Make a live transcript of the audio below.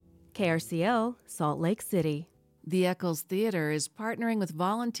KRCL, Salt Lake City. The Eccles Theater is partnering with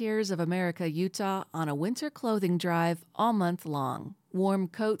Volunteers of America, Utah on a winter clothing drive all month long. Warm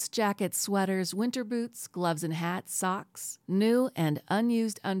coats, jackets, sweaters, winter boots, gloves and hats, socks, new and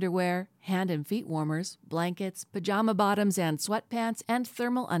unused underwear, hand and feet warmers, blankets, pajama bottoms and sweatpants, and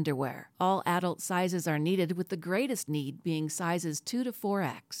thermal underwear. All adult sizes are needed, with the greatest need being sizes 2 to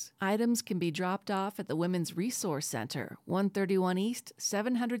 4X. Items can be dropped off at the Women's Resource Center, 131 East,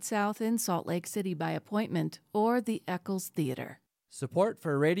 700 South in Salt Lake City by appointment, or the Eccles Theater. Support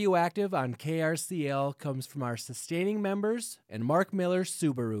for Radioactive on KRCL comes from our sustaining members and Mark Miller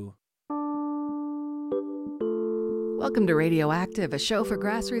Subaru. Welcome to Radioactive, a show for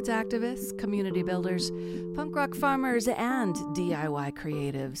grassroots activists, community builders, punk rock farmers, and DIY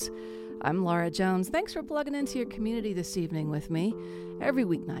creatives. I'm Laura Jones. Thanks for plugging into your community this evening with me. Every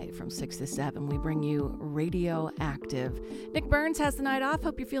weeknight from 6 to 7, we bring you Radioactive. Nick Burns has the night off.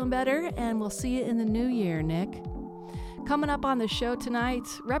 Hope you're feeling better, and we'll see you in the new year, Nick. Coming up on the show tonight,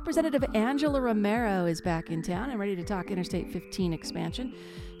 Representative Angela Romero is back in town and ready to talk Interstate 15 expansion.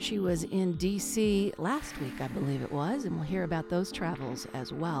 She was in D.C. last week, I believe it was, and we'll hear about those travels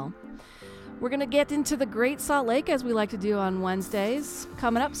as well. We're going to get into the Great Salt Lake, as we like to do on Wednesdays.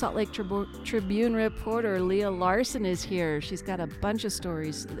 Coming up, Salt Lake Tribune reporter Leah Larson is here. She's got a bunch of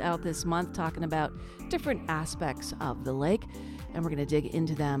stories out this month talking about different aspects of the lake, and we're going to dig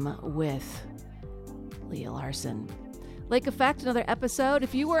into them with Leah Larson. Lake Effect, another episode.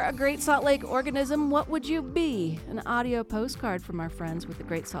 If you were a Great Salt Lake organism, what would you be? An audio postcard from our friends with the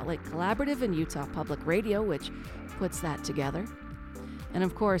Great Salt Lake Collaborative and Utah Public Radio, which puts that together. And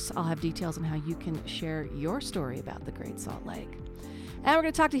of course, I'll have details on how you can share your story about the Great Salt Lake. And we're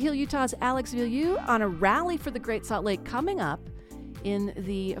going to talk to Heal Utah's Alex Villieu on a rally for the Great Salt Lake coming up in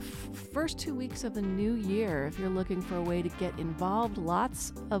the first 2 weeks of the new year. If you're looking for a way to get involved,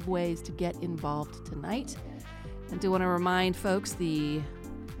 lots of ways to get involved tonight. I do want to remind folks the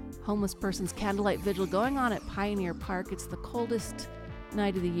homeless person's candlelight vigil going on at Pioneer Park. It's the coldest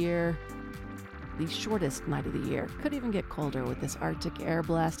night of the year, the shortest night of the year. Could even get colder with this Arctic air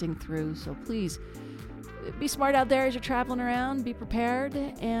blasting through. So please be smart out there as you're traveling around. Be prepared.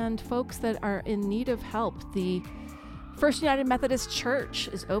 And folks that are in need of help, the First United Methodist Church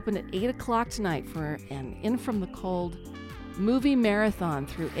is open at 8 o'clock tonight for an In From the Cold movie marathon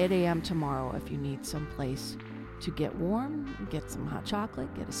through 8 a.m. tomorrow if you need some place to get warm, get some hot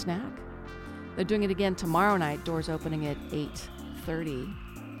chocolate, get a snack. They're doing it again tomorrow night, doors opening at 8:30.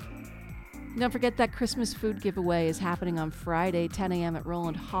 Don't forget that Christmas food giveaway is happening on Friday, 10 a.m. at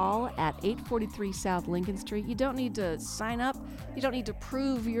Roland Hall at 843 South Lincoln Street. You don't need to sign up. You don't need to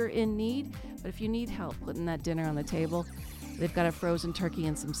prove you're in need. But if you need help putting that dinner on the table, they've got a frozen turkey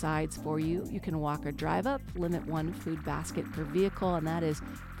and some sides for you. You can walk or drive up, limit one food basket per vehicle, and that is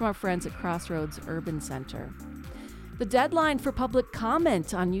from our friends at Crossroads Urban Center. The deadline for public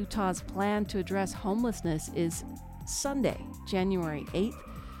comment on Utah's plan to address homelessness is Sunday, January 8th.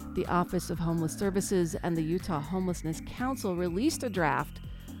 The Office of Homeless Services and the Utah Homelessness Council released a draft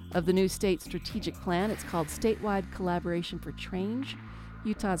of the new state strategic plan. It's called Statewide Collaboration for Change,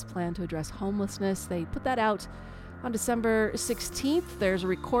 Utah's plan to address homelessness. They put that out on December 16th. There's a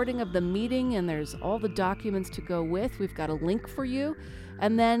recording of the meeting and there's all the documents to go with. We've got a link for you.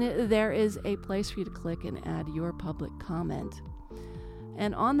 And then there is a place for you to click and add your public comment.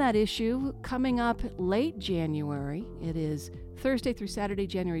 And on that issue, coming up late January, it is Thursday through Saturday,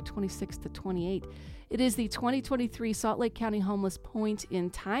 January 26th to 28th. It is the 2023 Salt Lake County Homeless Point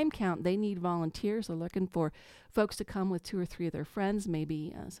in Time Count. They need volunteers. They're looking for folks to come with 2 or 3 of their friends,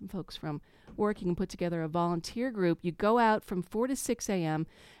 maybe some folks from work. You can put together a volunteer group. You go out from 4 to 6 a.m.,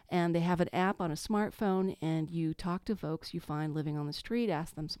 and they have an app on a smartphone, and you talk to folks you find living on the street,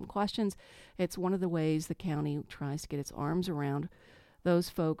 ask them some questions. It's one of the ways the county tries to get its arms around those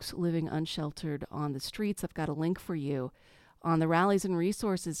folks living unsheltered on the streets. I've got a link for you on the Rallies and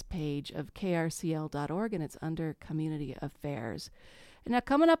Resources page of krcl.org, and it's under Community Affairs. And now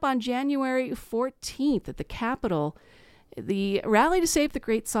coming up on January 14th at the Capitol, the Rally to Save the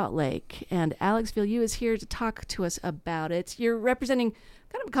Great Salt Lake, and Alex Villieu is here to talk to us about it. You're representing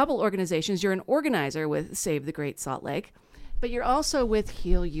kind of a couple organizations. You're an organizer with Save the Great Salt Lake, but you're also with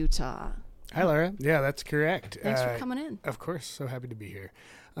Heal Utah. Hi, Laura. Yeah, that's correct. Thanks for coming in. Of course. So happy to be here.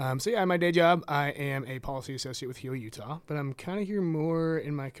 My day job, I am a policy associate with Heal Utah, but I'm kind of here more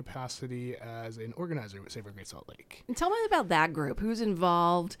in my capacity as an organizer with Save the Great Salt Lake. And tell me about that group. Who's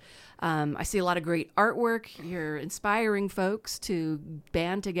involved? I see a lot of great artwork. You're inspiring folks to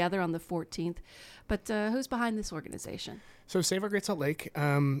band together on the 14th. But who's behind this organization? So Save Our Great Salt Lake,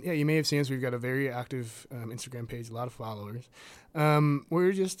 you may have seen us. We've got a very active Instagram page, a lot of followers.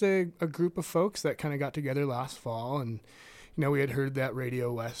 We're just a group of folks that kind of got together last fall, and we had heard that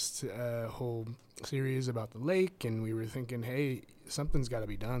Radio West whole series about the lake, and we were thinking, hey, something's got to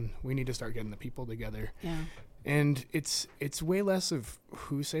be done. We need to start getting the people together. Yeah. And it's way less of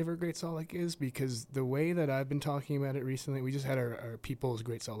who Save Our Great Salt Lake is, because the way that I've been talking about it recently, we just had our People's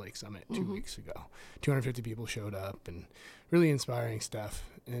Great Salt Lake Summit 2 weeks ago. 250 people showed up, and really inspiring stuff.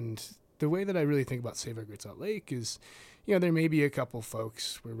 And the way that I really think about Save Our Great Salt Lake is, there may be a couple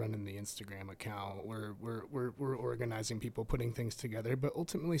folks. We're running the Instagram account. We're organizing people, putting things together. But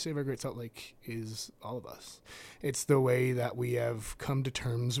ultimately, Save Our Great Salt Lake is all of us. It's the way that we have come to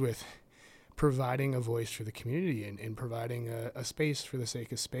terms with providing a voice for the community and providing a space for the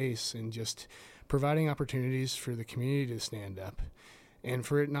sake of space, and just providing opportunities for the community to stand up, and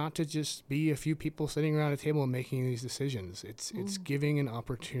for it not to just be a few people sitting around a table and making these decisions. It's giving an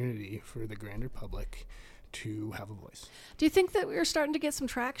opportunity for the grander public to have a voice. Do you think that we're starting to get some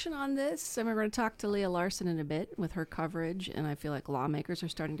traction on this? And we're going to talk to Leah Larson in a bit with her coverage, and I feel like lawmakers are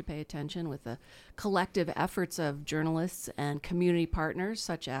starting to pay attention with the collective efforts of journalists and community partners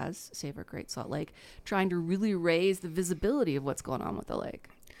such as Save Our Great Salt Lake, trying to really raise the visibility of what's going on with the lake.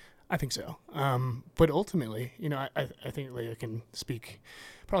 I think so. But ultimately, I think Leah can speak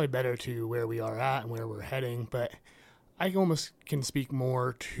probably better to where we are at and where we're heading, but I almost can speak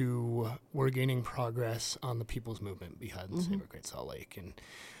more to we're gaining progress on the people's movement behind Save Our Great Salt Lake. And,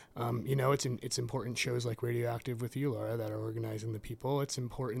 it's important shows like Radioactive with you, Laura, that are organizing the people. It's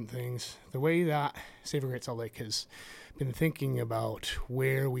important things. The way that Save Our Great Salt Lake has been thinking about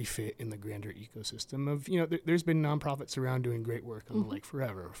where we fit in the grander ecosystem of, there's been nonprofits around doing great work on the lake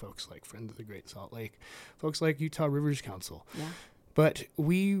forever. Folks like Friends of the Great Salt Lake, folks like Utah Rivers Council. Yeah. But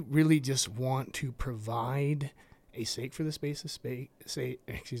we really just want to provide a space for the sake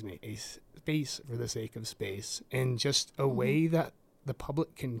of space, and just a way that the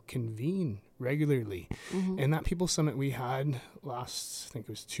public can convene regularly. And that People Summit we had last, I think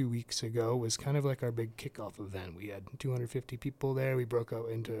it was 2 weeks ago, was kind of like our big kickoff event. We had 250 people there. We broke out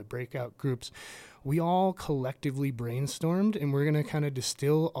into breakout groups. We all collectively brainstormed, and we're going to kind of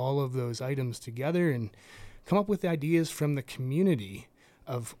distill all of those items together and come up with ideas from the community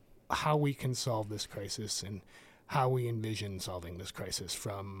of how we can solve this crisis and how we envision solving this crisis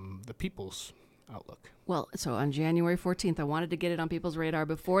from the people's outlook. Well, so on January 14th, I wanted to get it on people's radar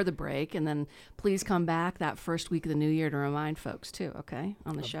before the break, and then please come back that first week of the new year to remind folks too, okay,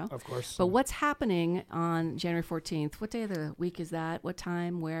 on the show? Of course. But what's happening on January 14th? What day of the week is that? What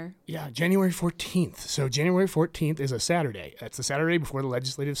time? Where? Yeah, January 14th. So January 14th is a Saturday. That's the Saturday before the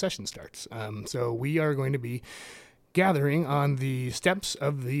legislative session starts. So we are going to be gathering on the steps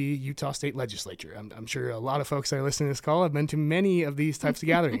of the Utah State Legislature. I'm sure a lot of folks that are listening to this call have been to many of these types of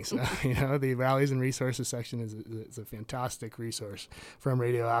gatherings. The Rallies and Resources section is a fantastic resource from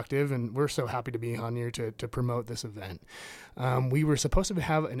Radioactive, and we're so happy to be on here to promote this event. We were supposed to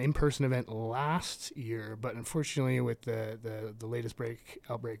have an in-person event last year, but unfortunately with the latest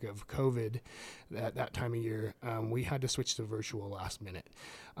outbreak of COVID that time of year, we had to switch to virtual last minute.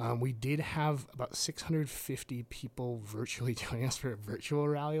 We did have about 650 people virtually joining us for a virtual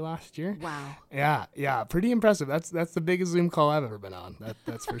rally last year. Wow. Yeah, pretty impressive. That's the biggest Zoom call I've ever been on.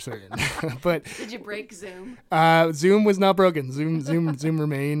 That's for certain. But did you break Zoom? Zoom was not broken. Zoom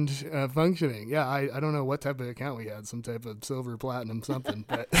remained functioning. Yeah, I don't know what type of account we had, some type of silver, platinum, something.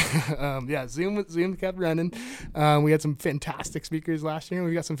 But Zoom kept running. We had some fantastic speakers last year, and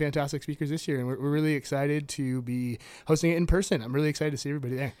we've got some fantastic speakers this year, and we're really excited to be hosting it in person. I'm really excited to see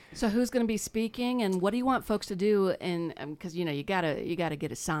everybody there. So who's going to be speaking, and what do you want folks to do? And because you gotta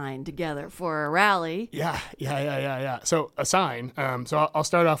get a sign together for a rally. Yeah. So a sign. So I'll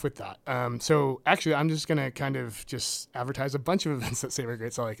start off with that. So actually, I'm just gonna kind of just advertise a bunch of events that Save Our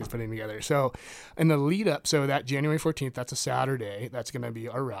Great Salt Lake is putting together. So in the lead up, so that January 14th, that's a Saturday. That's gonna be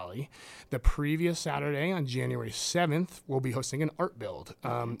our rally. The previous Saturday on January 7th, we'll be hosting an art build.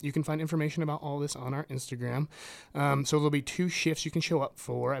 You can find information about all this on our Instagram. So there'll be 2 shifts you can show up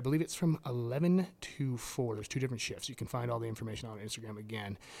for. I believe it's from 11 to 4. There's 2 different shifts. You can find all the information on Instagram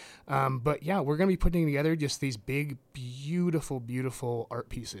again. But yeah, we're going to be putting together just these big, beautiful art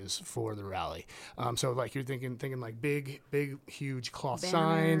pieces for the rally. So like you're thinking like big, huge cloth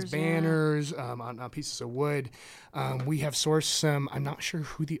banners on pieces of wood. We have sourced some, I'm not sure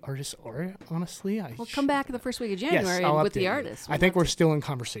who the artists are, honestly. We'll come back the first week of January with the artists. I think we're still in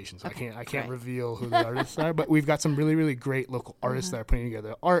conversations. Okay. I can't reveal who the artists are, but we've got some really, really great local artists that are putting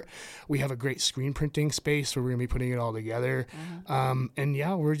together art. We have a great screen printing space where we're going to be putting it all together. And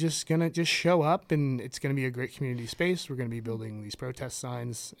yeah, we're just going to show up, and it's going to be a great community space. We're going to be building these protest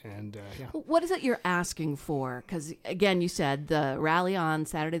signs, and yeah. What is it you're asking for? Because, again, you said the rally on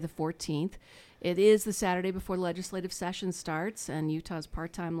Saturday the 14th. It is the Saturday before legislative session starts, and Utah's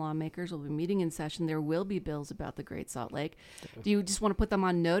part-time lawmakers will be meeting in session. There will be bills about the Great Salt Lake. Do you just want to put them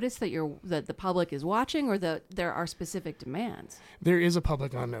on notice that that the public is watching, or that there are specific demands? There is a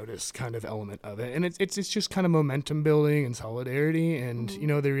public on notice kind of element of it, and it's just kind of momentum building and solidarity, and you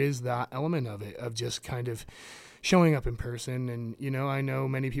know, there is that element of it, of just kind of showing up in person. And you know, I know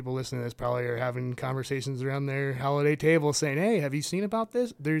many people listening to this probably are having conversations around their holiday table saying, hey, have you seen about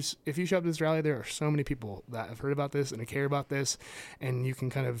this? If you show up to this rally, there are so many people that have heard about this and care about this, and you can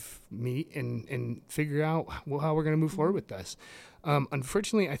kind of meet and figure out how we're going to move forward with this.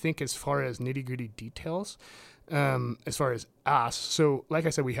 Unfortunately, I think as far as nitty-gritty details, as far as us, so like I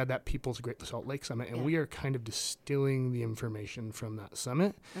said, we had that People's Great Salt Lake Summit, and we are kind of distilling the information from that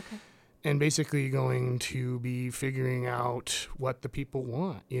summit. Okay. And basically going to be figuring out what the people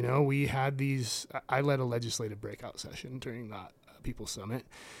want. You know, we had I led a legislative breakout session during that People's Summit.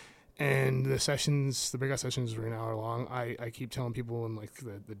 And the breakout sessions were an hour long. I keep telling people in like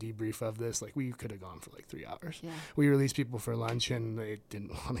the debrief of this, like we could have gone for like 3 hours. Yeah. We released people for lunch, and they didn't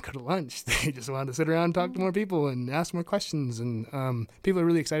want to go to lunch. They just wanted to sit around and talk to more people and ask more questions. And people are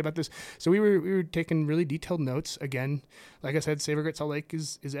really excited about this. So we were taking really detailed notes. Again, like I said, Save Our Great Salt Lake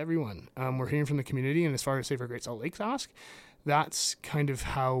is everyone. We're hearing from the community, and as far as Save Our Great Salt Lake's ask, that's kind of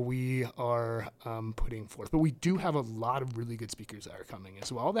how we are putting forth. But we do have a lot of really good speakers that are coming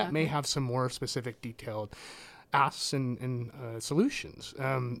as well that may have some more specific detailed asks and solutions.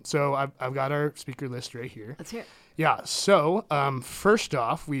 So I've got our speaker list right here. Let's hear it. Yeah, so first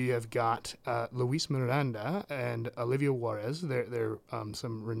off, we have got Luis Miranda and Olivia Juarez. They're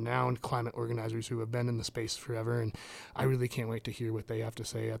some renowned climate organizers who have been in the space forever, and I really can't wait to hear what they have to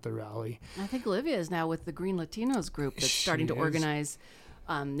say at the rally. I think Olivia is now with the Green Latinos group that's starting to organize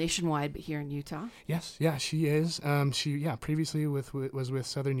nationwide, but here in Utah. Yes, yeah, she is. She previously was with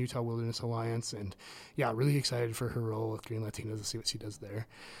Southern Utah Wilderness Alliance, and really excited for her role with Green Latinos to see what she does there.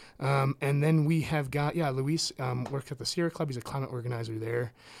 And then we have got Luis works at the Sierra Club. He's a climate organizer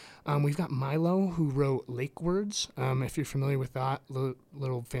there. We've got Milo, who wrote Lake Words. If you're familiar with that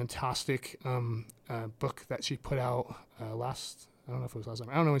little fantastic book that she put out I don't know if it was last time.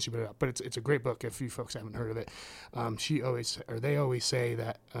 I don't know when she put it out, but it's a great book if you folks haven't heard of it. They always say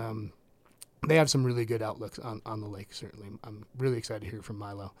that they have some really good outlooks on the lake, certainly. I'm really excited to hear from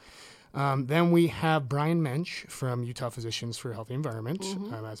Milo. Then we have Brian Mensch from Utah Physicians for a Healthy Environment,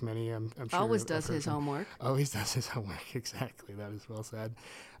 as many I'm sure. Always does his homework. Always does his homework, exactly. That is well said.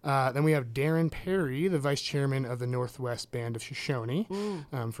 Then we have Darren Perry, the vice chairman of the Northwest Band of Shoshone,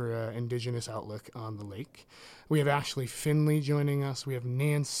 for an indigenous outlook on the lake. We have Ashley Finley joining us. We have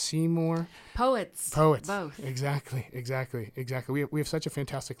Nan Seymour. Poets. Both. Exactly. We have such a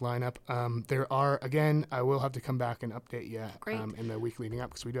fantastic lineup. There are, again, I will have to come back and update you in the week leading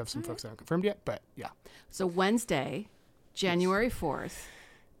up, because we do have some folks that aren't confirmed yet, but yeah. So Wednesday, January 4th,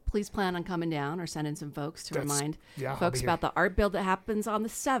 please plan on coming down or sending some folks to remind folks about the art build that happens on the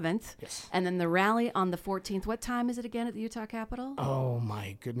 7th. Yes. And then the rally on the 14th. What time is it again at the Utah Capitol? Oh,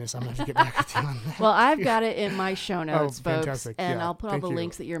 my goodness. I'm going to have to get back with you on that. Well, I've got it in my show notes, folks. Fantastic. And I'll put all the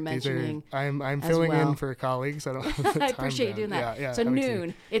links that you're mentioning. I'm filling in for colleagues. I don't have the time. I appreciate you doing that. Yeah, so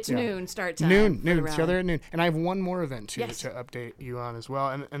noon. It's noon start time. Noon. So they're at noon. And I have one more event, too, to update you on as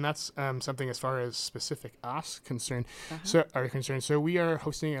well. And that's something as far as specific us concerned. So we are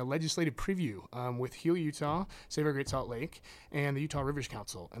hosting a legislative preview with Heal Utah, Save Our Great Salt Lake, and the Utah Rivers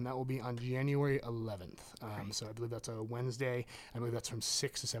Council, and that will be on January 11th. So I believe that's a Wednesday. I believe that's from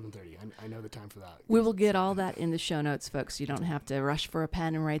 6 to 7:30. I know the time for that. We will get all that in the show notes, folks. You don't have to rush for a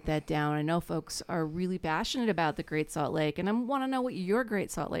pen and write that down. I know folks are really passionate about the Great Salt Lake, and I want to know what your Great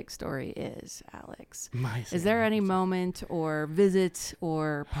Salt Lake story is, Alex. Is there any moment or visit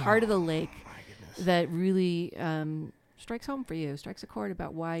or part of the lake that really strikes home for you, strikes a chord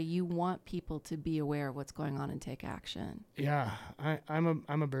about why you want people to be aware of what's going on and take action? Yeah, I'm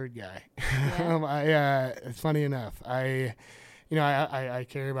a bird guy. Yeah. It's funny enough. I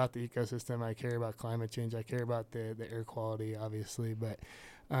care about the ecosystem. I care about climate change. I care about the air quality, obviously. But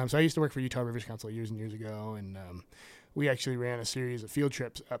so I used to work for Utah Rivers Council years and years ago, and we actually ran a series of field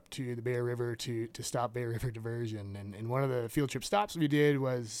trips up to the Bear River to stop Bear River diversion. And one of the field trip stops we did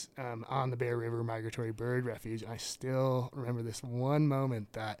was on the Bear River Migratory Bird Refuge. I still remember this one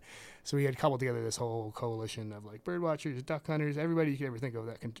moment so we had cobbled together this whole coalition of like bird watchers, duck hunters, everybody you could ever think of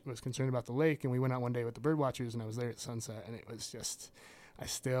that was concerned about the lake. And we went out one day with the bird watchers, and I was there at sunset, and it was just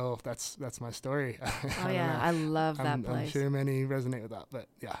that's my story. Oh yeah, I love that place. I'm sure many resonate with that, but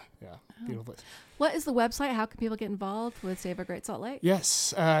yeah, beautiful place. What is the website? How can people get involved with Save Our Great Salt Lake?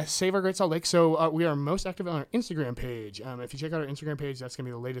 Yes, Save Our Great Salt Lake. So we are most active on our Instagram page. If you check out our Instagram page, that's going to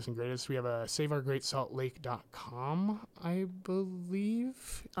be the latest and greatest. We have a saveourgreatsaltlake.com, I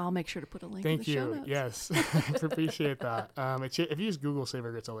believe. I'll make sure to put a link Thank in the you. show notes. Yes, appreciate that. If you use Google Save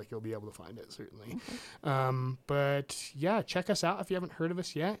Our Great Salt Lake, you'll be able to find it, certainly. Okay. But yeah, check us out if you haven't heard of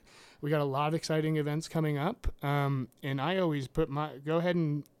us yet. We got a lot of exciting events coming up. And I always go ahead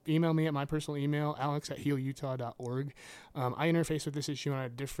and email me at my personal email, alex@healutah.org. I interface with this issue on a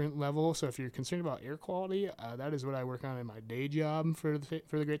different level. So if you're concerned about air quality, that is what I work on in my day job for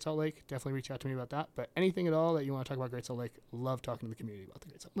the Great Salt Lake. Definitely reach out to me about that. But anything at all that you want to talk about Great Salt Lake, love talking to the community about the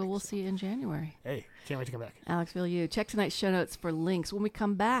Great Salt Lake. Well, we'll see you in January. Hey, can't wait to come back. Alex Villieu. Check tonight's show notes for links. When we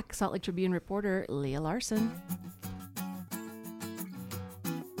come back, Salt Lake Tribune reporter Leah Larson.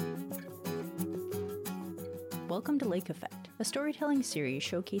 Welcome to Lake Effect, a storytelling series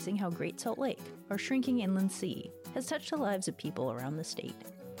showcasing how Great Salt Lake, our shrinking inland sea, has touched the lives of people around the state.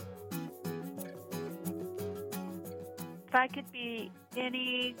 If I could be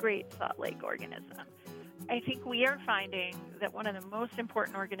any Great Salt Lake organism, I think we are finding that one of the most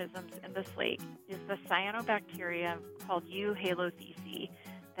important organisms in this lake is the cyanobacteria called Euhalothece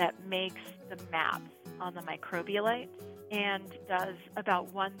that makes the maps on the microbialites and does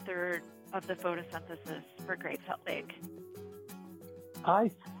about 1/3 of the photosynthesis for Great Salt Lake.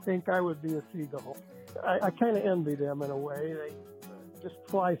 I think I would be a seagull. I kind of envy them in a way. They just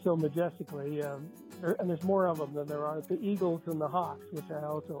fly so majestically, and there's more of them than there are the eagles and the hawks, which I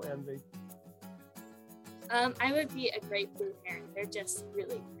also envy. I would be a great blue heron. They're just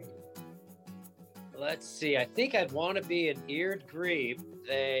really pretty. Let's see. I think I'd want to be an eared grebe.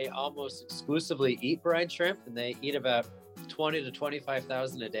 They almost exclusively eat brine shrimp, and they eat about 20 to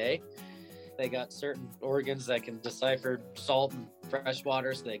 25,000 a day. They got certain organs that can decipher salt and fresh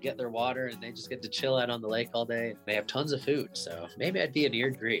water, so they get their water and they just get to chill out on the lake all day. They have tons of food, so maybe I'd be an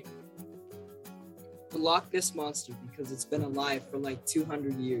eared grebe. The Loch Ness Monster, because it's been alive for like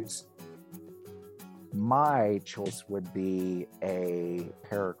 200 years. My choice would be a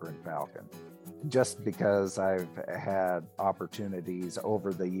peregrine falcon, just because I've had opportunities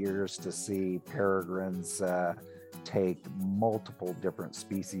over the years to see peregrines take multiple different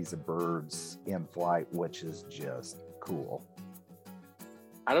species of birds in flight, which is just cool.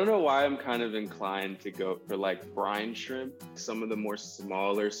 I don't know why I'm kind of inclined to go for like brine shrimp. Some of the more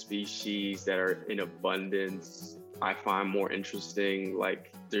smaller species that are in abundance, I find more interesting.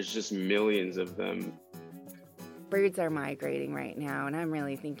 Like there's just millions of them. Birds are migrating right now, and I'm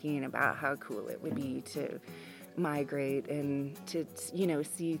really thinking about how cool it would be to migrate and to,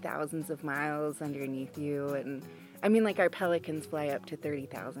 see thousands of miles underneath you. And I mean, like our pelicans fly up to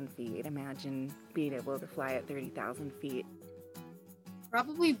 30,000 feet. Imagine being able to fly at 30,000 feet.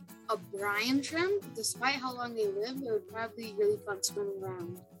 Probably a brine shrimp. Despite how long they live, it would probably be really fun swimming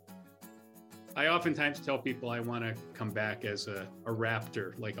around. I oftentimes tell people I want to come back as a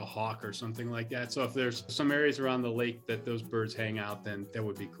raptor, like a hawk or something like that. So if there's some areas around the lake that those birds hang out, then that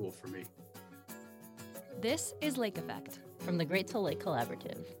would be cool for me. This is Lake Effect from the Great Salt Lake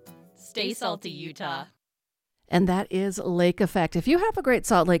Collaborative. Stay salty, Utah. And that is Lake Effect. If you have a Great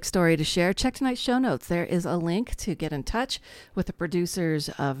Salt Lake story to share, check tonight's show notes. There is a link to get in touch with the producers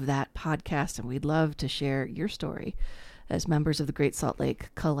of that podcast, and we'd love to share your story as members of the Great Salt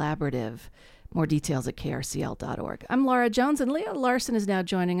Lake Collaborative. More details at krcl.org. I'm Laura Jones, and Leah Larson is now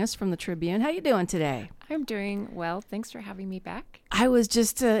joining us from the Tribune. How you doing today? I'm doing well. Thanks for having me back. I was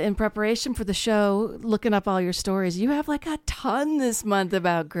just in preparation for the show looking up all your stories. You have like a ton this month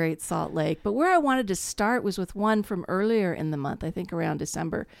about Great Salt Lake. But where I wanted to start was with one from earlier in the month, I think around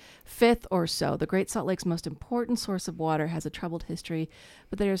December 5th or so. The Great Salt Lake's most important source of water has a troubled history,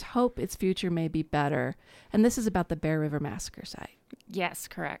 but there's hope its future may be better. And this is about the Bear River Massacre site. Yes,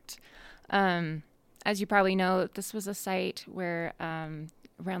 correct. As you probably know, this was a site where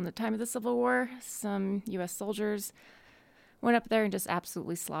around the time of the Civil War, some U.S. soldiers went up there and just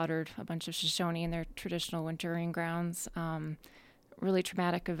absolutely slaughtered a bunch of Shoshone in their traditional wintering grounds. Really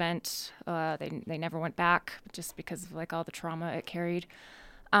traumatic event. They never went back just because of like all the trauma it carried.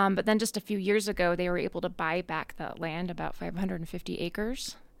 But then just a few years ago, they were able to buy back that land, about 550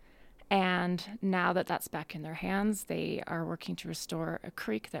 acres. And now that that's back in their hands, they are working to restore a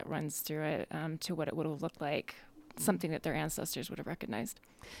creek that runs through it to what it would have looked like, something that their ancestors would have recognized.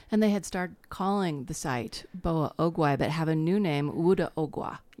 And they had started calling the site Boa Ogwai, but have a new name, Wuda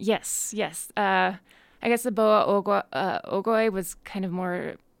Ogwa. Yes. I guess the Boa Ogwai was kind of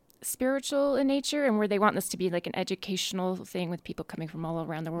more spiritual in nature, and where they want this to be like an educational thing with people coming from all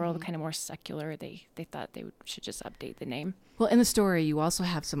around the world, kind of more secular, they thought they should just update the name. Well, in the story, you also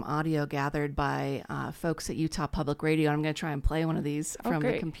have some audio gathered by folks at Utah Public Radio. I'm going to try and play one of these from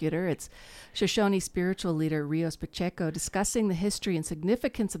the computer. It's Shoshone spiritual leader Rios Pacheco discussing the history and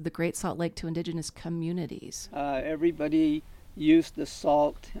significance of the Great Salt Lake to indigenous communities. Everybody used the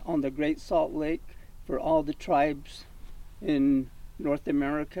salt on the Great Salt Lake for all the tribes in North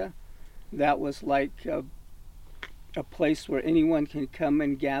America. That was like a place where anyone can come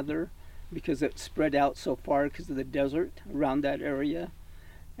and gather, because it spread out so far because of the desert around that area.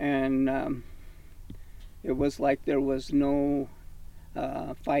 And it was like there was no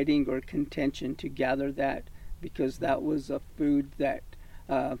fighting or contention to gather that, because that was a food that,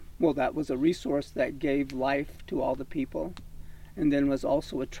 that was a resource that gave life to all the people, and then was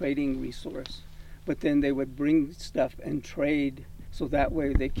also a trading resource. But then they would bring stuff and trade, so that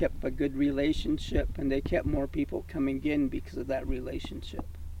way they kept a good relationship, and they kept more people coming in because of that relationship.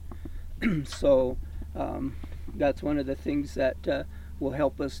 So that's one of the things that will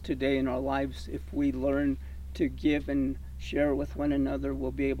help us today in our lives. If we learn to give and share with one another,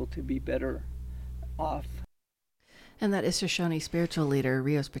 we'll be able to be better off. And that is Shoshone spiritual leader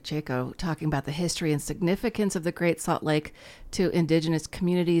Rios Pacheco talking about the history and significance of the Great Salt Lake to indigenous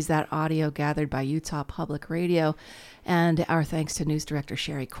communities. That audio gathered by Utah Public Radio. And our thanks to news director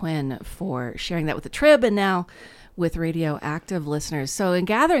Sherry Quinn for sharing that with the Trib and now with Radioactive listeners. So in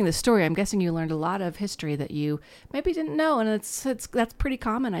gathering the story, I'm guessing you learned a lot of history that you maybe didn't know, and that's pretty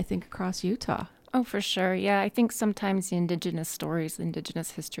common, I think, across Utah. Oh, for sure. Yeah, I think sometimes the indigenous stories, the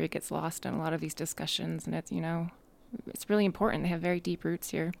indigenous history gets lost in a lot of these discussions, and it's really important. They have very deep roots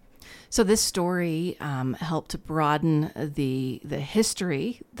here. So this story helped to broaden the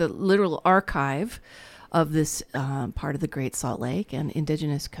history, the literal archive of this part of the Great Salt Lake and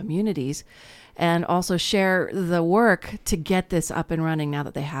indigenous communities, and also share the work to get this up and running now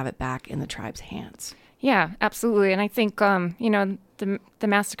that they have it back in the tribe's hands. Yeah, absolutely. And I think, the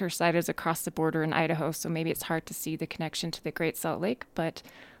massacre site is across the border in Idaho, so maybe it's hard to see the connection to the Great Salt Lake, but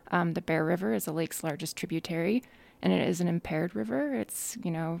the Bear River is the lake's largest tributary, and it is an impaired river. It's,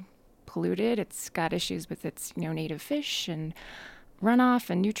 polluted. It's got issues with its, native fish and runoff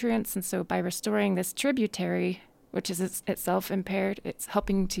and nutrients. And so by restoring this tributary, which is itself impaired, it's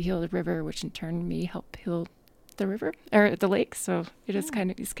helping to heal the river, which in turn may help heal the river or the lake. So it is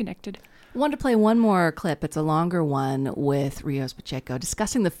is connected. I wanted to play one more clip. It's a longer one with Rios Pacheco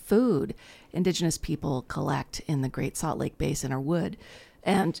discussing the food indigenous people collect in the Great Salt Lake Basin or would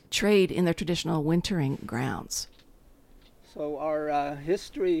and trade in their traditional wintering grounds. So our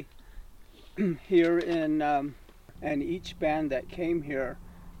history here and each band that came here,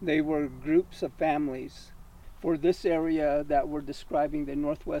 they were groups of families. For this area that we're describing, the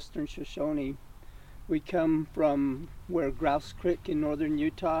northwestern Shoshone, we come from where Grouse Creek in northern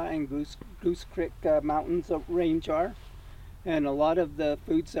Utah and Goose Creek Mountains range are. And a lot of the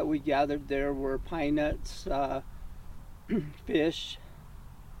foods that we gathered there were pine nuts, fish,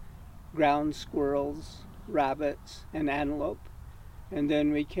 ground squirrels, rabbits, and antelope. And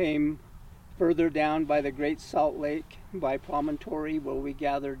then we came further down by the Great Salt Lake, by Promontory, where we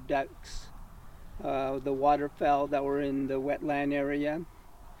gathered ducks, the waterfowl that were in the wetland area.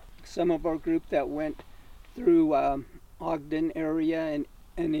 Some of our group that went through Ogden area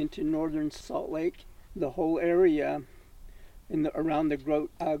and into northern Salt Lake, the whole area around the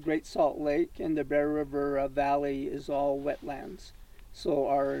Great Salt Lake and the Bear River Valley is all wetlands. So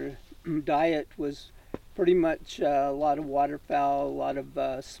our diet was pretty much a lot of waterfowl, a lot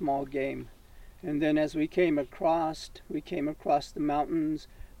of small game. And then as we came across the mountains,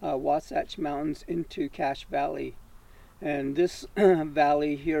 Wasatch Mountains into Cache Valley. And this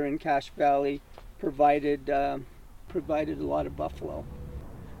valley here in Cache Valley provided a lot of buffalo.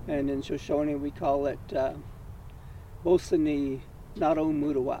 And in Shoshone we call it Bosini Naro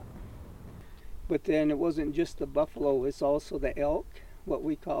Murawa. But then it wasn't just the buffalo, it's also the elk, what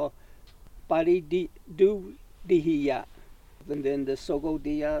we call Pari Du Dihiya. And then the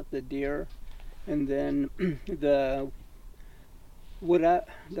Sogodia, the deer, and then the Wura,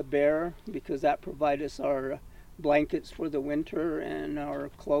 the bear, because that provided us our blankets for the winter and our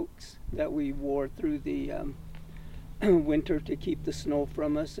cloaks that we wore through the winter to keep the snow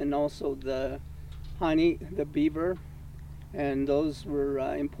from us, and also the honey, the beaver, and those were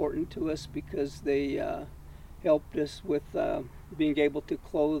important to us because they helped us with being able to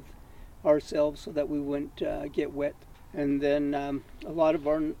clothe ourselves so that we wouldn't get wet. And then a lot of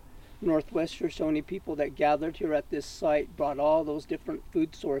our Northwest Shoshone people that gathered here at this site brought all those different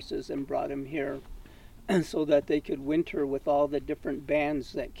food sources and brought them here. and so that they could winter with all the different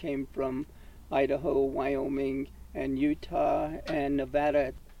bands that came from Idaho, Wyoming, and Utah and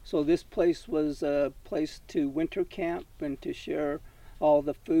Nevada. So this place was a place to winter camp and to share all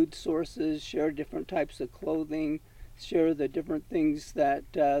the food sources, share different types of clothing, share the different things that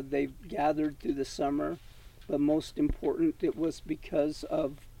they've gathered through the summer. But most important, it was because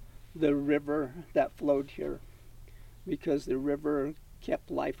of the river that flowed here, because the river kept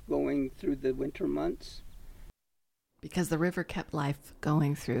life going through the winter months. Because the river kept life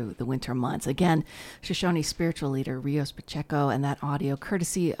going through the winter months. Again, Shoshone spiritual leader Rios Pacheco, and that audio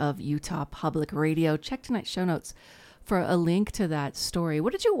courtesy of Utah Public Radio. Check tonight's show notes for a link to that story.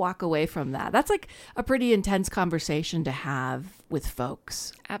 What did you walk away from that? That's like a pretty intense conversation to have with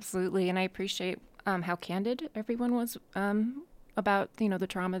folks. Absolutely, and I appreciate how candid everyone was about, you know, the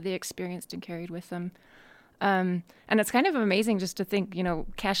trauma they experienced and carried with them. And it's kind of amazing just to think, you know,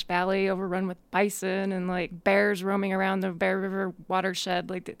 Cache Valley overrun with bison and like bears roaming around the Bear River watershed.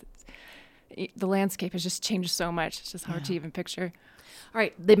 Like the landscape has just changed so much. It's just hard to even picture. All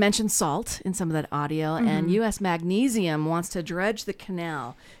right. They mentioned salt in some of that audio, and U.S. Magnesium wants to dredge the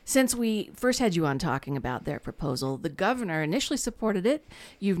canal. Since we first had you on talking about their proposal, the governor initially supported it.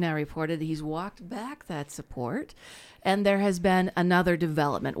 You've now reported he's walked back that support, and there has been another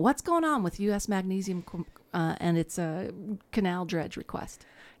development. What's going on with U.S. Magnesium and its canal dredge request?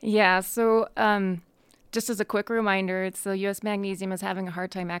 Yeah, so just as a quick reminder, it's the U.S. Magnesium is having a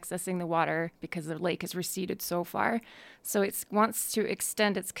hard time accessing the water because the lake has receded so far. So it wants to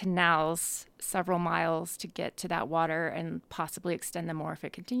extend its canals several miles to get to that water and possibly extend them more if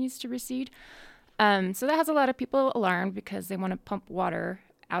it continues to recede. So that has a lot of people alarmed because they want to pump water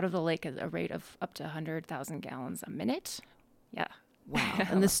out of the lake at a rate of up to 100,000 gallons a minute. Yeah. Wow.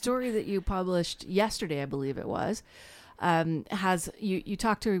 And the story that you published yesterday, I believe it was, you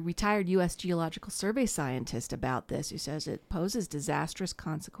talked to a retired U.S. Geological Survey scientist about this, who says it poses disastrous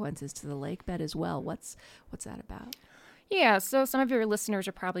consequences to the lake bed as well. What's that about? Yeah, so some of your listeners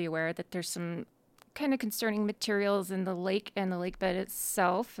are probably aware that there's some kind of concerning materials in the lake and the lake bed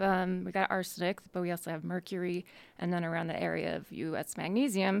itself. We got arsenic, but we also have mercury, and then around the area of U.S.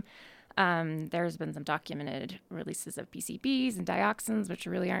 Magnesium, there's been some documented releases of PCBs and dioxins, which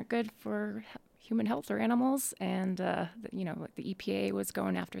really aren't good for human health or animals. And, the EPA was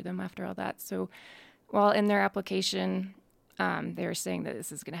going after them after all that. So while in their application, they're saying that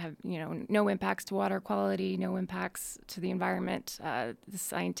this is going to have, no impacts to water quality, no impacts to the environment. The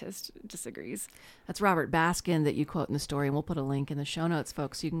scientist disagrees. That's Robert Baskin that you quote in the story, and we'll put a link in the show notes,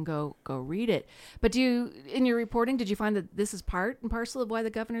 folks, so you can go read it. But in your reporting, did you find that this is part and parcel of why the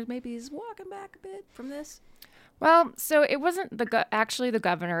governor maybe is walking back a bit from this? Well, so it wasn't actually the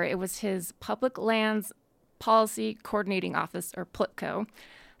governor. It was his Public Lands Policy Coordinating Office, or PLPCO.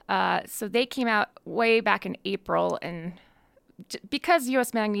 So they came out way back in April, and because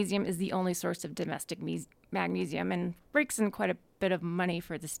U.S. Magnesium is the only source of domestic magnesium and rakes in quite a bit of money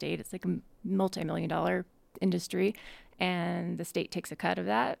for the state, it's like a multi-million-dollar industry, and the state takes a cut of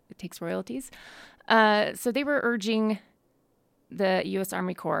that. It takes royalties. So they were urging the U.S.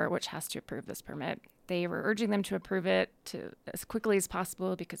 Army Corps, which has to approve this permit, they were urging them to approve it as quickly as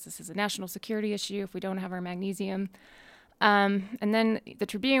possible because this is a national security issue if we don't have our magnesium. And then the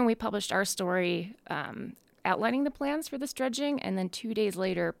Tribune, we published our story outlining the plans for this dredging, and then 2 days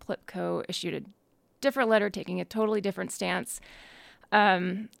later, PLPCO issued a different letter taking a totally different stance.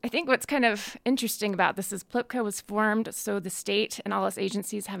 I think what's kind of interesting about this is PLPCO was formed so the state and all its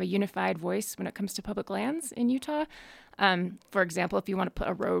agencies have a unified voice when it comes to public lands in Utah. For example, if you want to put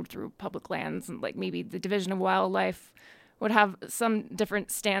a road through public lands, and like maybe the Division of Wildlife would have some different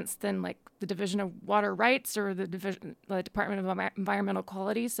stance than like the Division of Water Rights or the Department of Environmental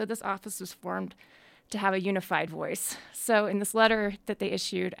Quality. So this office was formed to have a unified voice. So in this letter that they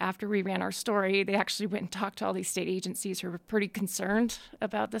issued after we ran our story, they actually went and talked to all these state agencies who were pretty concerned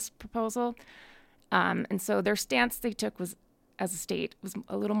about this proposal. And so their stance they took was, as a state, was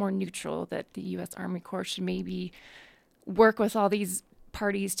a little more neutral, that the U.S. Army Corps should maybe work with all these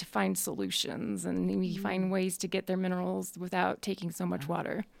parties to find solutions and maybe find ways to get their minerals without taking so much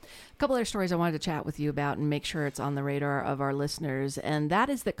water. A couple other stories I wanted to chat with you about and make sure it's on the radar of our listeners, and that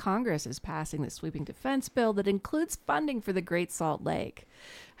is that Congress is passing the sweeping defense bill that includes funding for the Great Salt Lake.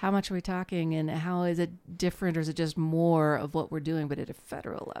 How much are we talking, and how is it different, or is it just more of what we're doing but at a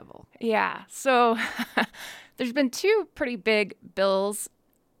federal level? Yeah, so there's been two pretty big bills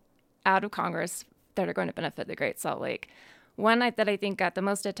out of Congress that are going to benefit the Great Salt Lake. One that I think got the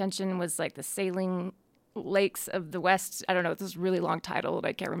most attention was like the saline Lakes of the West. I don't know, this is a really long title and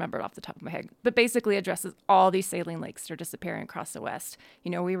I can't remember it off the top of my head, but basically addresses all these saline lakes that are disappearing across the West.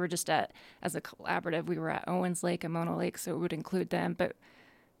 You know, we were just as a collaborative, we were at Owens Lake and Mono Lake, so it would include them, but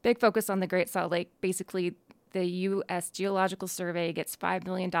big focus on the Great Salt Lake. Basically, the U.S. Geological Survey gets $5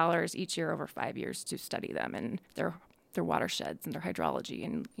 million each year over 5 years to study them and their watersheds and their hydrology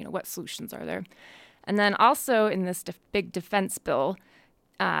and, you know, what solutions are there. And then also in this big defense bill,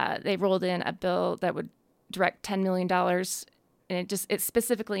 they rolled in a bill that would direct $10 million, and it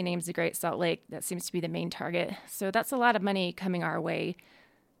specifically names the Great Salt Lake. That seems to be the main target. So that's a lot of money coming our way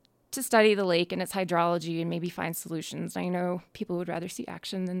to study the lake and its hydrology and maybe find solutions. I know people would rather see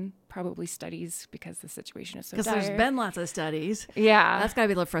action than probably studies because the situation is so dire. Because there's been lots of studies. Yeah. That's got to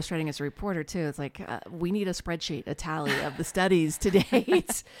be a little frustrating as a reporter, too. It's like we need a spreadsheet, a tally of the studies to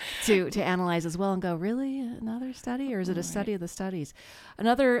date to analyze as well and go, really? Another study? Or is it a study of the studies?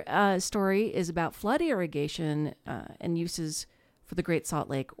 Another story is about flood irrigation and uses for the Great Salt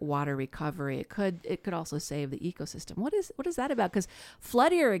Lake water recovery. It could also save the ecosystem. What is that about? Because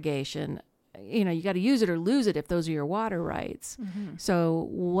flood irrigation, you know, you got to use it or lose it if those are your water rights. Mm-hmm. So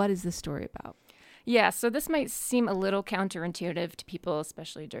what is this story about? Yeah, so this might seem a little counterintuitive to people,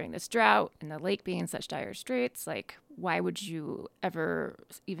 especially during this drought and the lake being in such dire straits. Like, why would you ever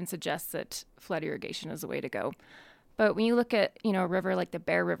even suggest that flood irrigation is the way to go? But when you look at, you know, a river like the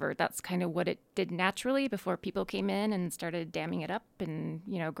Bear River, that's kind of what it did naturally before people came in and started damming it up and,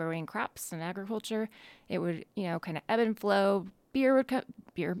 you know, growing crops and agriculture. It would, you know, kind of ebb and flow. Beaver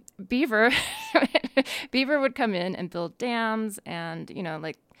would come in and build dams and, you know,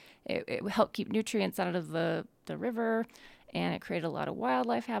 like it would help keep nutrients out of the river, and it created a lot of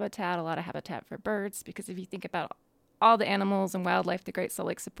wildlife habitat, a lot of habitat for birds, because if you think about all the animals and wildlife the Great Salt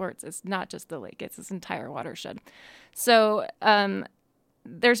Lake supports, it's not just the lake, it's this entire watershed. So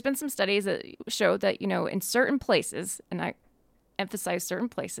there's been some studies that show that, you know, in certain places, and I emphasize certain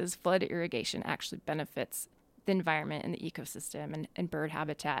places, flood irrigation actually benefits the environment and the ecosystem and bird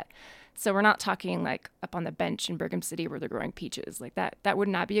habitat. So we're not talking like up on the bench in Brigham City where they're growing peaches. Like that would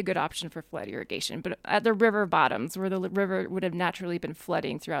not be a good option for flood irrigation. But at the river bottoms where the river would have naturally been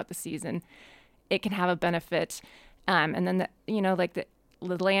flooding throughout the season, it can have a benefit. And then,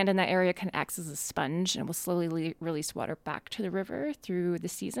 the land in that area can act as a sponge and will slowly release water back to the river through the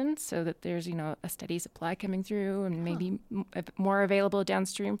season so that there's, you know, a steady supply coming through and maybe more available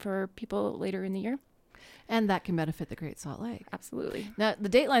downstream for people later in the year. And that can benefit the Great Salt Lake. Absolutely. Now, the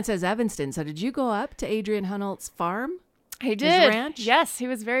Dateline says Evanston. So did you go up to Adrian Hunnelt's farm? I did. His ranch? Yes, he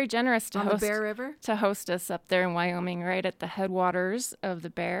was very generous to on the Bear River? To host us up there in Wyoming, right at the headwaters of the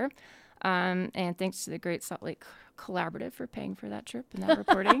Bear. And thanks to the Great Salt Lake Collaborative for paying for that trip and that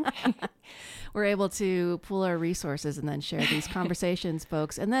reporting. We're able to pool our resources and then share these conversations,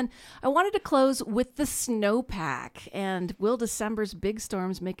 folks. And then I wanted to close with the snowpack. And will December's big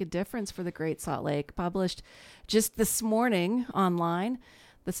storms make a difference for the Great Salt Lake? Published just this morning online.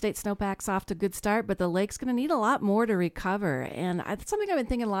 The state snowpack's off to a good start, but the lake's going to need a lot more to recover. And something I've been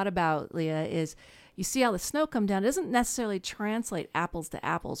thinking a lot about, Leah, is you see how the snow come down. It doesn't necessarily translate apples to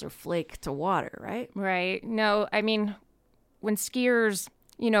apples or flake to water, right? Right. No, I mean, when skiers,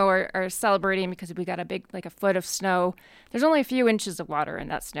 you know, are celebrating because we got a foot of snow, there's only a few inches of water in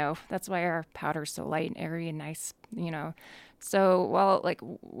that snow. That's why our powder's so light and airy and nice, you know. So while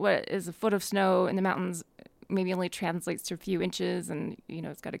what is a foot of snow in the mountains maybe only translates to a few inches, and, you know,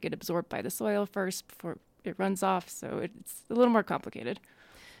 it's got to get absorbed by the soil first before it runs off. So it's a little more complicated.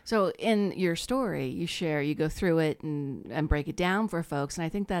 So in your story, you go through it and break it down for folks. And I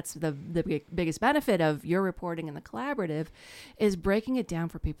think that's the biggest benefit of your reporting in the collaborative is breaking it down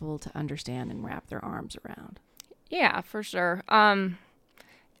for people to understand and wrap their arms around. Yeah, for sure. I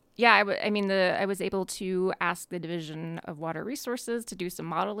was able to ask the Division of Water Resources to do some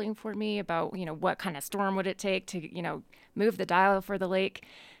modeling for me about, you know, what kind of storm would it take to, you know, move the dial for the lake.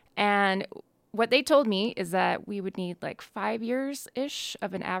 And what they told me is that we would need 5 years-ish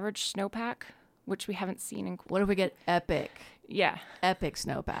of an average snowpack, which we haven't seen in... What if we get epic? Yeah. Epic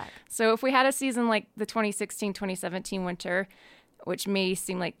snowpack. So if we had a season like the 2016-2017 winter, which may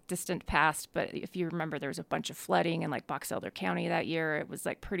seem like distant past, but if you remember, there was a bunch of flooding in Box Elder County that year. It was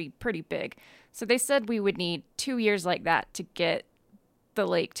pretty big. So they said we would need 2 years like that to get the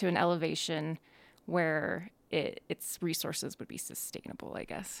lake to an elevation where its resources would be sustainable, I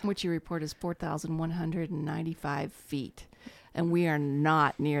guess. Which you report is 4,195 feet. And we are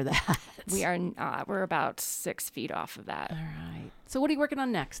not near that. We are not. We're about 6 feet off of that. All right. So what are you working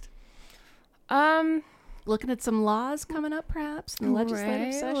on next? Looking at some laws coming up, perhaps, in the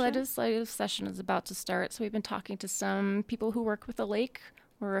legislative session? The legislative session is about to start. So we've been talking to some people who work with the lake,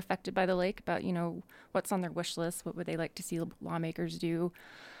 were affected by the lake about, what's on their wish list, what would they like to see lawmakers do.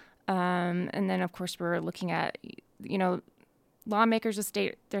 And then, of course, we're looking at, lawmakers of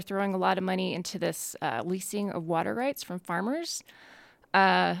state, they're throwing a lot of money into this leasing of water rights from farmers.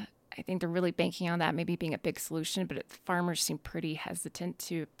 I think they're really banking on that maybe being a big solution, but farmers seem pretty hesitant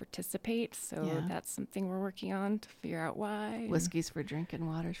to participate. So that's something we're working on to figure out why. Whiskey's for drinking,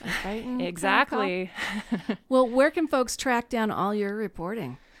 water's for fighting. Exactly. Well, where can folks track down all your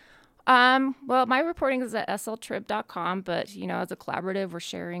reporting? Well, my reporting is at sltrib.com, but, as a collaborative, we're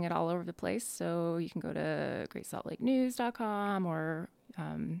sharing it all over the place. So you can go to GreatSaltLakeNews.com or,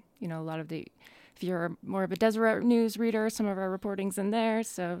 a lot of if you're more of a Deseret News reader, some of our reporting's in there.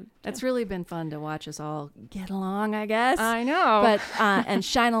 So it's really been fun to watch us all get along, I guess. I know. But and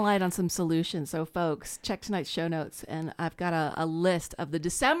shine a light on some solutions. So folks, check tonight's show notes. And I've got a list of the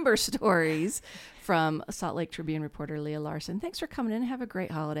December stories from Salt Lake Tribune reporter Leah Larson. Thanks for coming in. Have a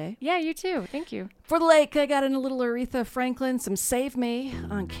great holiday. Yeah, you too. Thank you. For the lake, I got in a little Aretha Franklin, some Save Me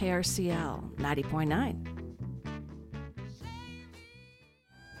on KRCL 90.9.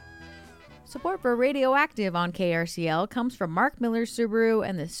 Support for Radioactive on KRCL comes from Mark Miller Subaru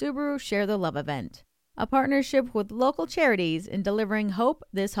and the Subaru Share the Love event, a partnership with local charities in delivering hope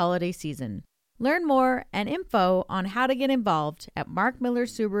this holiday season. Learn more and info on how to get involved at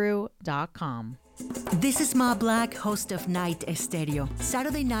markmillersubaru.com. This is Ma Black, host of Night Estéreo,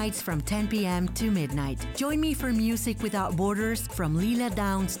 Saturday nights from 10 p.m. to midnight. Join me for music without borders from Lila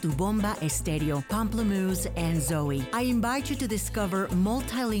Downs to Bomba Estéreo, Pamplemousse, and Zoe. I invite you to discover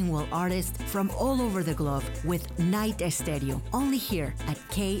multilingual artists from all over the globe with Night Estéreo, only here at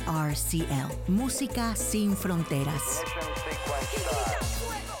KRCL. Música sin fronteras.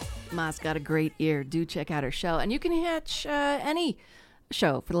 Ma's got a great ear. Do check out her show. And you can catch any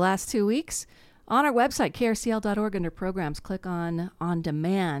show for the last 2 weeks on our website, krcl.org, under programs. Click on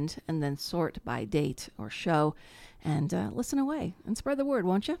demand and then sort by date or show and listen away and spread the word,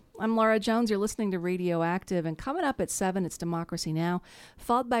 won't you? I'm Laura Jones. You're listening to Radioactive. And coming up at 7, it's Democracy Now!,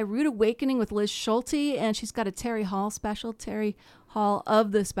 followed by Rude Awakening with Liz Schulte. And she's got a Terry Hall special. Terry Hall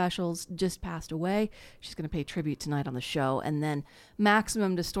of the Specials just passed away. She's going to pay tribute tonight on the show. And then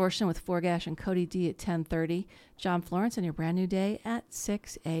Maximum Distortion with Forgash and Cody D at 10:30. John Florence on your brand new day at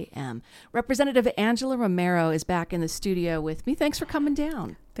 6 a.m. Representative Angela Romero is back in the studio with me. Thanks for coming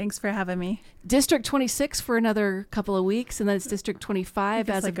down. Thanks for having me. District 26 for another couple of weeks, and then it's District 25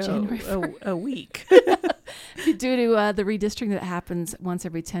 as of January 1st. A week. Due to the redistricting that happens once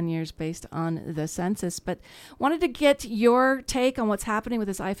every 10 years based on the census. But wanted to get your take on what's happening with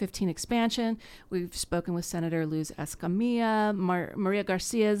this I-15 expansion. We've spoken with Senator Luz Escamilla, Maria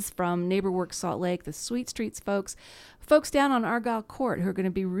Garcia's from NeighborWorks Salt Lake, the Sweet Streets folks down on Argyle Court who are going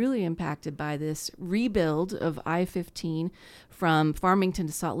to be really impacted by this rebuild of I-15 from Farmington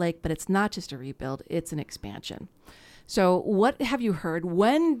to Salt Lake. But it's not just a rebuild, it's an expansion. So what have you heard?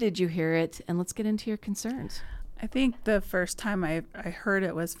 When did you hear it? And let's get into your concerns. I think the first time I heard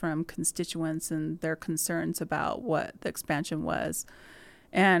it was from constituents and their concerns about what the expansion was.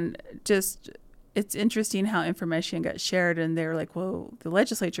 And just, it's interesting how information got shared and they're like, whoa, the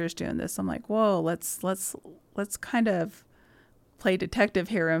legislature is doing this. I'm like, whoa, let's kind of play detective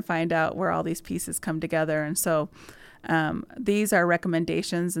here and find out where all these pieces come together. And so these are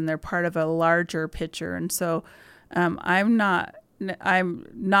recommendations and they're part of a larger picture. And so I'm not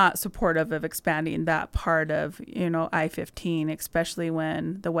supportive of expanding that part of, I-15, especially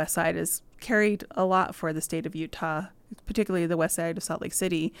when the west side has carried a lot for the state of Utah, particularly the west side of Salt Lake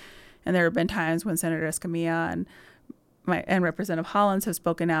City. And there have been times when Senator Escamilla and Representative Hollins have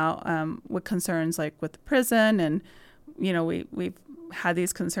spoken out with concerns like with the prison. And, we've had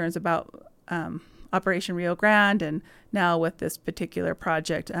these concerns about Operation Rio Grande and now with this particular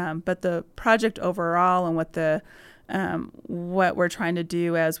project. But the project overall and what we're trying to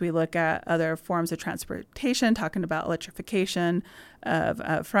do as we look at other forms of transportation, talking about electrification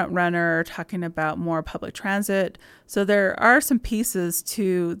of Front Runner, talking about more public transit. So there are some pieces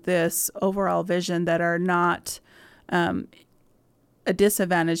to this overall vision that are not a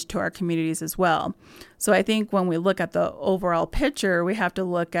disadvantage to our communities as well. So I think when we look at the overall picture, we have to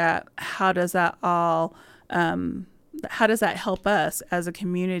look at how does that help us as a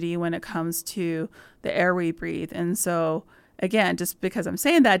community when it comes to the air we breathe? And so, again, just because I'm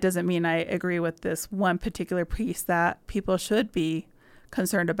saying that doesn't mean I agree with this one particular piece that people should be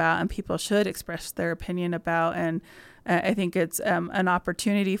concerned about and people should express their opinion about. And I think it's an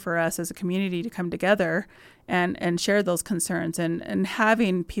opportunity for us as a community to come together and share those concerns, and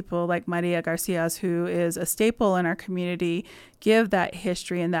having people like Maria Garcia, who is a staple in our community, give that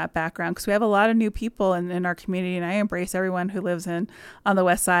history and that background, because we have a lot of new people in our community, and I embrace everyone who lives on the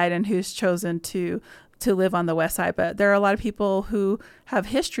West Side and who's chosen to live on the West Side. But there are a lot of people who have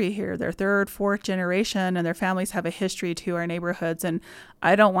history here. They're third, fourth generation, and their families have a history to our neighborhoods. And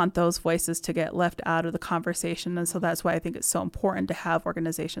I don't want those voices to get left out of the conversation. And so that's why I think it's so important to have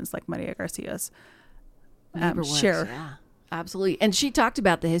organizations like Maria Garcia's share. Yeah, absolutely. And she talked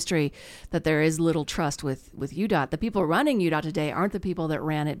about the history, that there is little trust with UDOT. The people running UDOT today aren't the people that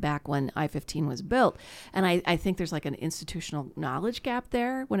ran it back when I-15 was built. And I think there's like an institutional knowledge gap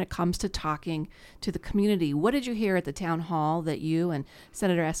there when it comes to talking to the community. What did you hear at the town hall that you and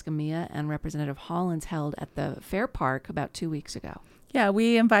Senator Escamilla and Representative Hollins held at the Fair Park about 2 weeks ago? Yeah,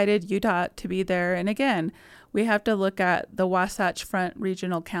 we invited UDOT to be there. And again, we have to look at the Wasatch Front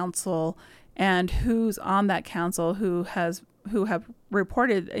Regional Council and who's on that council, who have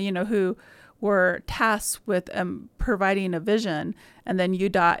reported, who were tasked with providing a vision, and then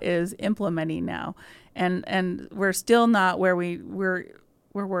UDOT is implementing now, and we're still not where we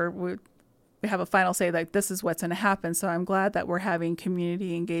have a final say, like this is what's going to happen. So I'm glad that we're having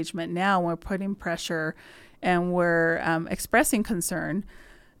community engagement now. We're putting pressure, and we're expressing concern,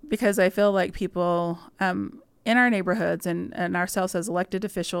 because I feel like people in our neighborhoods and ourselves as elected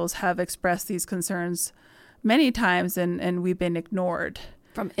officials have expressed these concerns many times, and we've been ignored.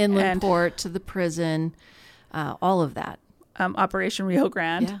 From Inland Port to the prison, all of that. Operation Rio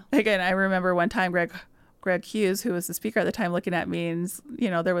Grande. Yeah. Again, I remember one time Greg Hughes, who was the speaker at the time, looking at me, and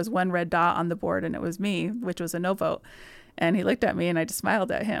there was one red dot on the board, and it was me, which was a no vote. And he looked at me, and I just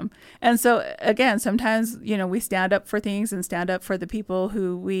smiled at him. And so, again, sometimes, we stand up for things and stand up for the people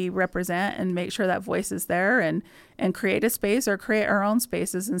who we represent and make sure that voice is there and create a space or create our own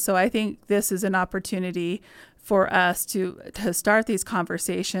spaces. And so I think this is an opportunity for us to start these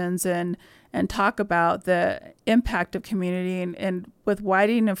conversations and talk about the impact of community. And with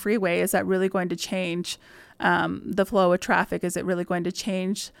widening a freeway, is that really going to change the flow of traffic? Is it really going to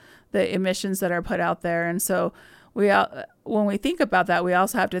change the emissions that are put out there? And so when we think about that, we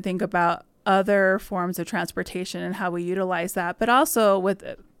also have to think about other forms of transportation and how we utilize that, but also with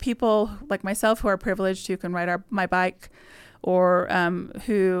people like myself who are privileged, who can ride my bike, or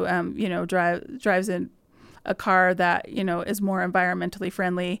who drives in a car that is more environmentally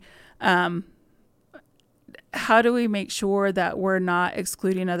friendly. How do we make sure that we're not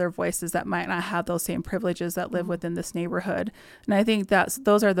excluding other voices that might not have those same privileges that live within this neighborhood? And I think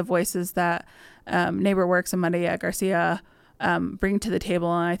those are the voices that NeighborWorks and Maria Garcia bring to the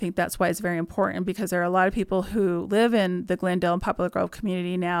table. And I think that's why it's very important, because there are a lot of people who live in the Glendale and Poplar Grove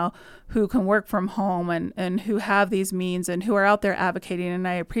community now who can work from home and who have these means and who are out there advocating. And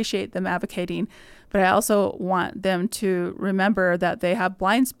I appreciate them advocating, but I also want them to remember that they have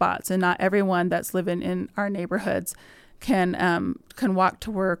blind spots, and not everyone that's living in our neighborhoods can walk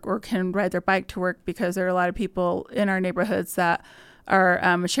to work or can ride their bike to work, because there are a lot of people in our neighborhoods that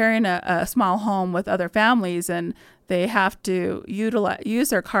are sharing a small home with other families, and they have to use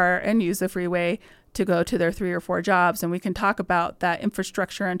their car and use the freeway to go to their 3 or 4 jobs. And we can talk about that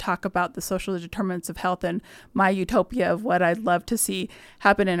infrastructure and talk about the social determinants of health and my utopia of what I'd love to see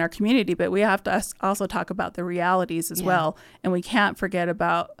happen in our community. But we have to also talk about the realities as well. And we can't forget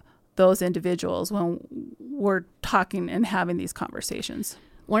about those individuals when we're talking and having these conversations.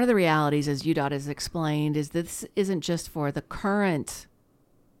 One of the realities, as UDOT has explained, is this isn't just for the current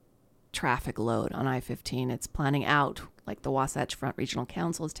traffic load on I-15. It's planning out, like the Wasatch Front Regional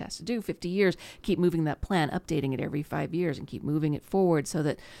Council is tasked to do, 50 years, keep moving that plan, updating it every 5 years, and keep moving it forward so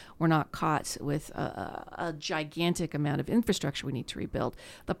that we're not caught with a gigantic amount of infrastructure we need to rebuild.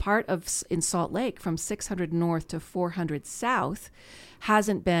 The part in Salt Lake from 600 north to 400 south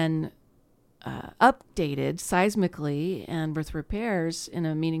hasn't been updated seismically and with repairs in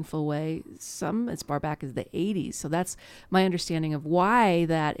a meaningful way, some as far back as the 80s. So that's my understanding of why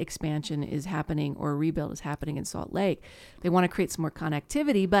that expansion is happening or rebuild is happening in Salt Lake. They want to create some more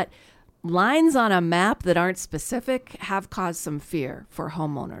connectivity, but lines on a map that aren't specific have caused some fear for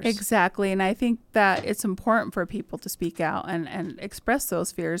homeowners. Exactly. And I think that it's important for people to speak out and express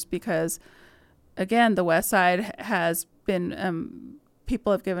those fears, because, again, the West Side has been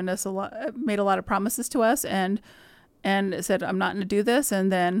people have given us made a lot of promises to us and said, I'm not going to do this.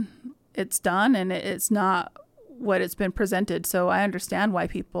 And then it's done, and it's not what it's been presented. So I understand why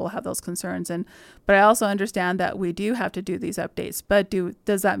people have those concerns. But I also understand that we do have to do these updates. But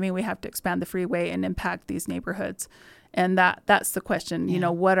does that mean we have to expand the freeway and impact these neighborhoods? And that's the question. Yeah.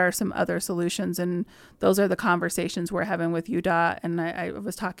 What are some other solutions? And those are the conversations we're having with UDOT. And I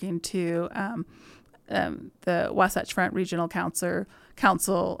was talking to the Wasatch Front Regional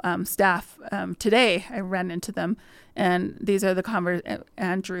Council staff today. I ran into them, and these are the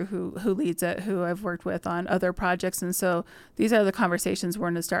Andrew who leads it, who I've worked with on other projects, and so these are the conversations we're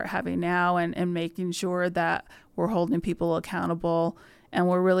going to start having now, and making sure that we're holding people accountable, and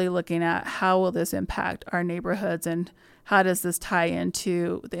we're really looking at how will this impact our neighborhoods, and how does this tie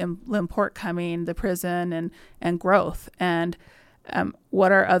into the import coming, the prison, and growth, and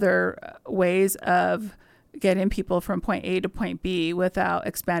what are other ways of getting people from point A to point B without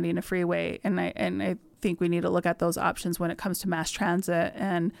expanding a freeway. And I think we need to look at those options when it comes to mass transit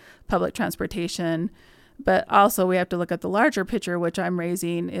and public transportation. But also we have to look at the larger picture, which I'm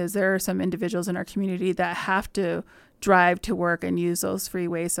raising, is there are some individuals in our community that have to drive to work and use those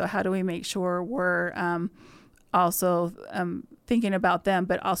freeways. So how do we make sure we're also thinking about them,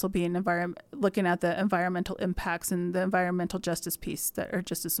 but also looking at the environmental impacts and the environmental justice piece that are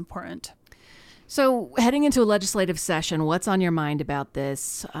just as important. So heading into a legislative session, what's on your mind about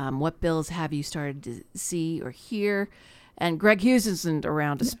this? What bills have you started to see or hear? And Greg Hughes isn't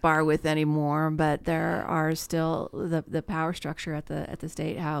around to spar with anymore, but there are still the power structure at the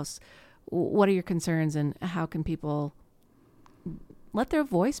State House. What are your concerns, and how can people let their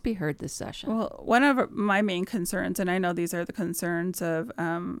voice be heard this session? Well, one of my main concerns, and I know these are the concerns of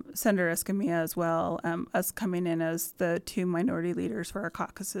Senator Escamilla as well, us coming in as the two minority leaders for our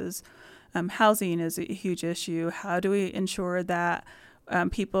caucuses. Housing is a huge issue. How do we ensure that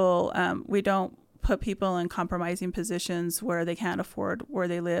we don't put people in compromising positions where they can't afford where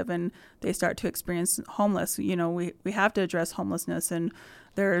they live and they start to experience homeless? You know, we have to address homelessness, and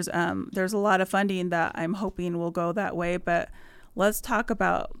there's a lot of funding that I'm hoping will go that way, but let's talk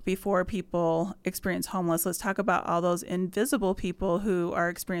about before people experience homeless. Let's talk about all those invisible people who are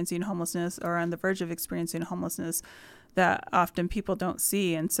experiencing homelessness or on the verge of experiencing homelessness that often people don't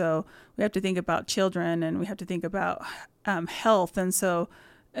see. And so we have to think about children, and we have to think about health. And so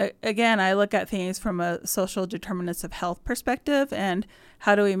again, I look at things from a social determinants of health perspective, and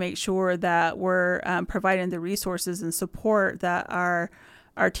how do we make sure that we're providing the resources and support that our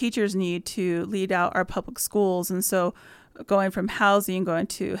teachers need to lead out our public schools. And so going from housing, going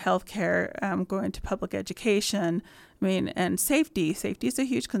to healthcare, going to public education, and safety. Safety is a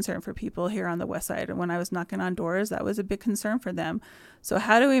huge concern for people here on the West Side. And when I was knocking on doors, that was a big concern for them. So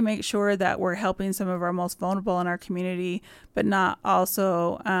how do we make sure that we're helping some of our most vulnerable in our community, but not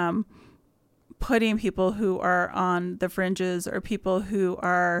also putting people who are on the fringes, or people who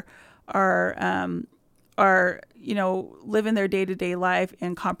are living their day-to-day life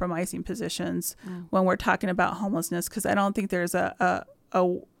in compromising positions when we're talking about homelessness? Because I don't think there's a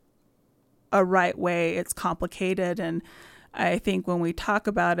right way. It's complicated, and I think when we talk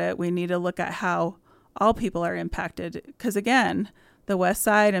about it, we need to look at how all people are impacted. Because again, the West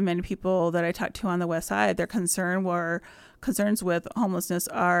Side, and many people that I talked to on the West Side, their concerns with homelessness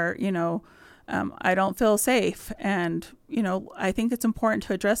are, I don't feel safe. And, I think it's important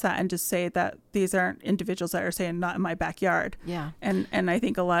to address that and just say that these aren't individuals that are saying not in my backyard. Yeah. And I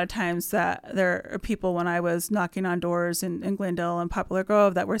think a lot of times that there are people, when I was knocking on doors in Glendale and Poplar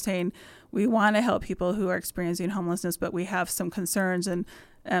Grove, that were saying, we want to help people who are experiencing homelessness, but we have some concerns. And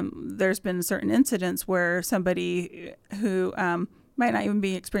there's been certain incidents where somebody who might not even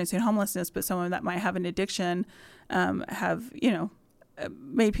be experiencing homelessness, but someone that might have an addiction have,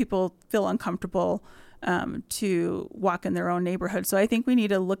 made people feel uncomfortable to walk in their own neighborhood. So I think we need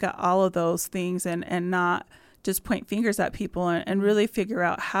to look at all of those things and not just point fingers at people, and really figure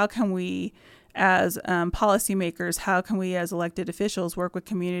out how can we as policymakers, how can we as elected officials work with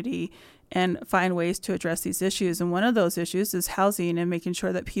community and find ways to address these issues. And one of those issues is housing, and making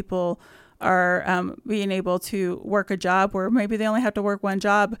sure that people are being able to work a job where maybe they only have to work one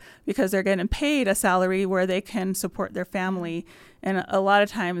job because they're getting paid a salary where they can support their family. And a lot of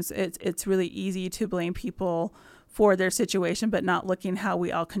times it's really easy to blame people for their situation, but not looking how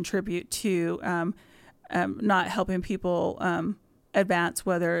we all contribute to not helping people advance,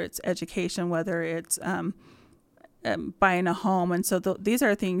 whether it's education, whether it's buying a home. And so these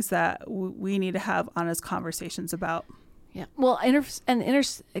are things that we need to have honest conversations about. Yeah, well,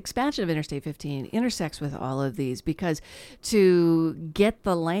 expansion of Interstate 15 intersects with all of these, because to get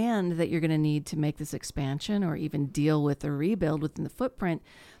the land that you're going to need to make this expansion or even deal with the rebuild within the footprint,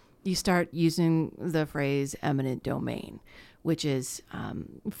 you start using the phrase eminent domain, which is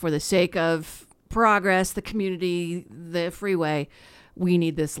for the sake of progress, the community, the freeway, we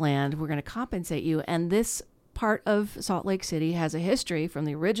need this land. We're going to compensate you. And this part of Salt Lake City has a history from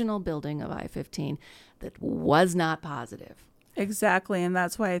the original building of I-15 that was not positive. Exactly. And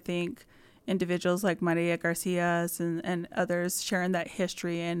that's why I think individuals like Maria Garcia and others sharing that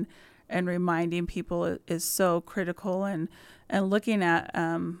history and and reminding people is so critical, and looking at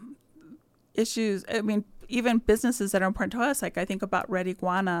issues. I mean, even businesses that are important to us. Like I think about Red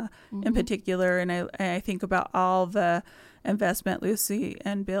Iguana in particular, and I think about all the investment Lucy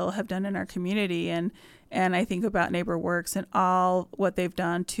and Bill have done in our community, and I think about NeighborWorks and all what they've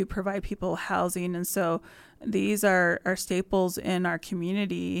done to provide people housing. And so these are staples in our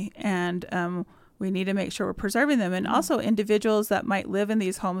community, and we need to make sure we're preserving them. And also individuals that might live in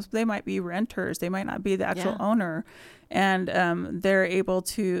these homes, they might be renters, they might not be the actual owner, and they're able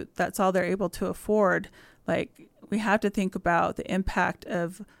to, that's all they're able to afford. Like we have to think about the impact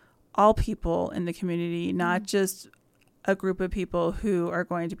of all people in the community, not just a group of people who are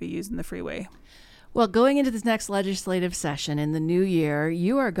going to be using the freeway. Well, going into this next legislative session in the new year,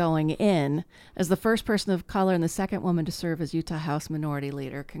 you are going in as the first person of color and the second woman to serve as Utah House Minority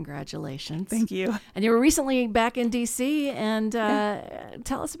Leader. Congratulations. Thank you. And you were recently back in D.C. and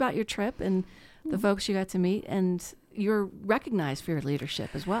tell us about your trip and the folks you got to meet, and you're recognized for your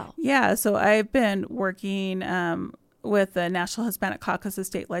leadership as well. Yeah, so I've been working with the National Hispanic Caucus of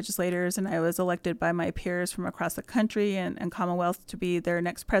state legislators, and I was elected by my peers from across the country and Commonwealth to be their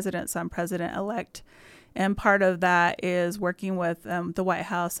next president, so I'm president-elect. And part of that is working with the White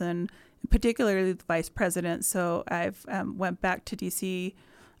House and particularly the vice president. So I've went back to D.C.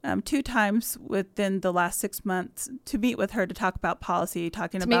 2 times within the last 6 months to meet with her to talk about policy,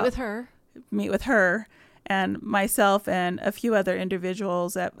 meet with her. And myself and a few other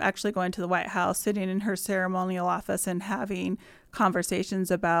individuals that actually going to the White House, sitting in her ceremonial office and having conversations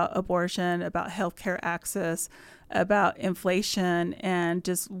about abortion, about healthcare access, about inflation, and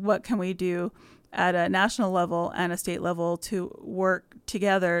just what can we do at a national level and a state level to work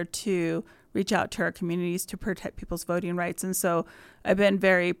together to reach out to our communities to protect people's voting rights. And so I've been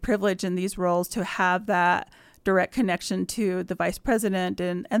very privileged in these roles to have that direct connection to the vice president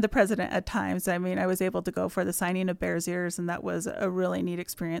and the president at times. I mean, I was able to go for the signing of Bears Ears, and that was a really neat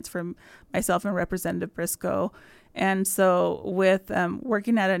experience for myself and Representative Briscoe. And so with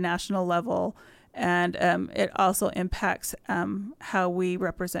working at a national level, and it also impacts how we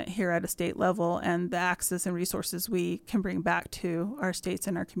represent here at a state level and the access and resources we can bring back to our states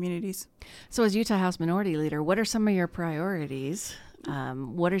and our communities. So as Utah House Minority Leader, what are some of your priorities?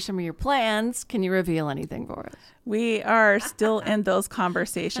 What are some of your plans? Can you reveal anything for us? We are still in those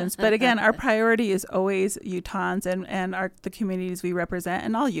conversations. But again, our priority is always Utahns and the communities we represent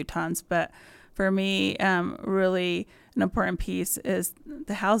and all Utahns. But for me, really an important piece is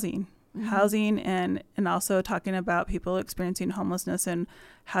the housing. Housing and also talking about people experiencing homelessness and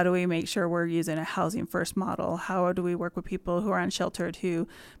how do we make sure we're using a housing first model? How do we work with people who are unsheltered who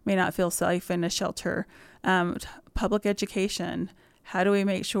may not feel safe in a shelter? Public education. How do we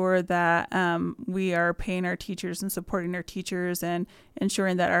make sure that we are paying our teachers and supporting our teachers and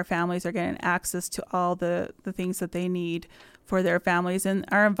ensuring that our families are getting access to all the things that they need for their families and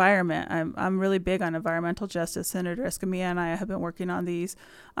our environment? I'm really big on environmental justice. Senator Escamilla and I have been working on these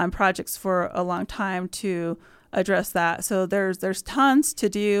projects for a long time to address that. So there's tons to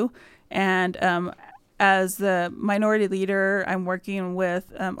do. And as the minority leader, I'm working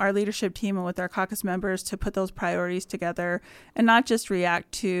with our leadership team and with our caucus members to put those priorities together and not just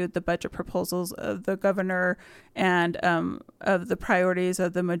react to the budget proposals of the governor and of the priorities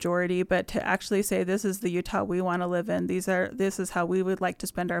of the majority, but to actually say, this is the Utah we want to live in. This is how we would like to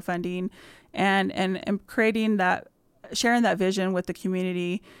spend our funding, and creating that, sharing that vision with the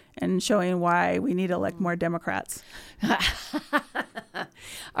community and showing why we need to elect more Democrats.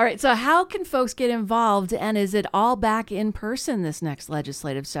 All right. So how can folks get involved, and is it all back in person this next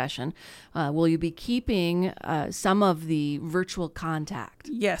legislative session? Will you be keeping some of the virtual contact?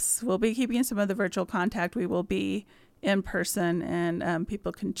 Yes, we'll be keeping some of the virtual contact. We will be in person, and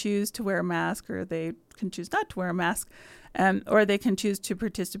people can choose to wear a mask, or they can choose not to wear a mask, or they can choose to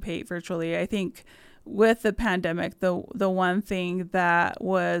participate virtually. I think with the pandemic, the one thing that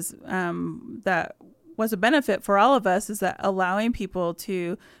was a benefit for all of us is that allowing people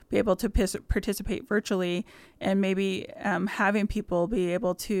to be able to participate virtually, and maybe having people be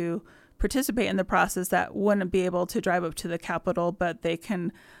able to participate in the process that wouldn't be able to drive up to the Capitol, but they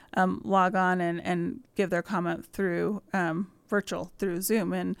can log on and give their comment through virtual, through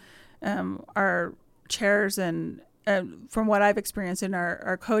Zoom. And our chairs and from what I've experienced in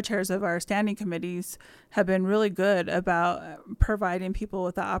our co-chairs of our standing committees have been really good about providing people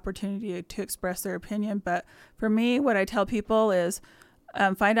with the opportunity to express their opinion. But for me, what I tell people is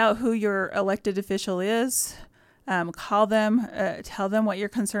find out who your elected official is, call them, tell them what your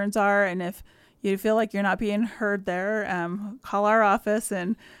concerns are. And if you feel like you're not being heard there, call our office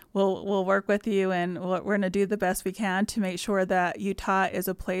and we'll work with you, and we're going to do the best we can to make sure that Utah is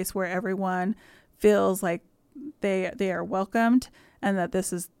a place where everyone feels like they are welcomed and that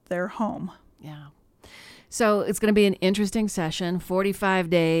this is their home. Yeah. So it's going to be an interesting session, 45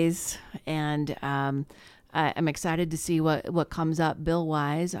 days, and I'm excited to see what comes up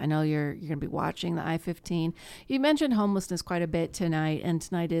bill-wise. I know you're going to be watching the I-15. You mentioned homelessness quite a bit tonight, and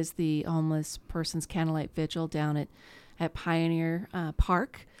tonight is the Homeless Persons Candlelight Vigil down at Pioneer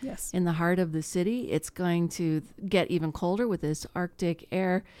Park. Yes. In the heart of the city. It's going to get even colder with this Arctic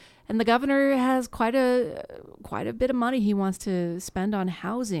air. And the governor has quite a bit of money he wants to spend on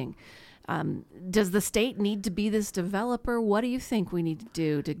housing. Does the state need to be this developer? What do you think we need to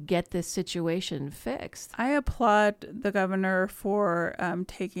do to get this situation fixed? I applaud the governor for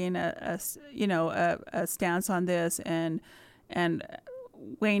taking a stance on this, and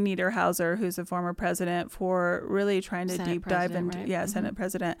Wayne Niederhauser, who's a former president, for really trying to deep dive into Senate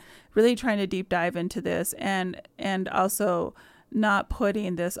president, really trying to deep dive into this, and also not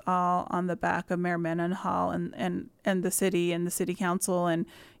putting this all on the back of Mayor Mendenhall and the city and the city council. And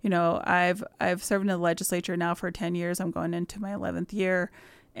I've served in the legislature now for 10 years. I'm going into my 11th year.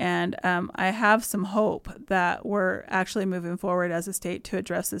 And I have some hope that we're actually moving forward as a state to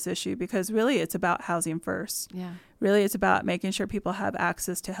address this issue, because really it's about housing first. Yeah. Really it's about making sure people have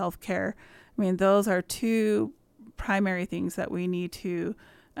access to health care. I mean, those are two primary things that we need to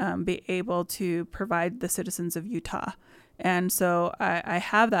be able to provide the citizens of Utah. And so I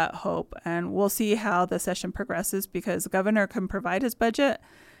have that hope, and we'll see how the session progresses, because the governor can provide his budget,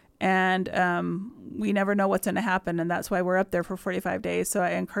 and we never know what's going to happen, and that's why we're up there for 45 days. So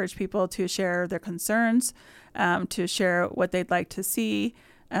I encourage people to share their concerns, to share what they'd like to see.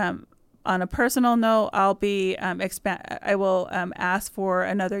 On a personal note, I'll be I will ask for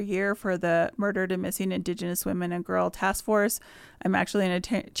another year for the Murdered and Missing Indigenous Women and Girl Task Force. I'm actually going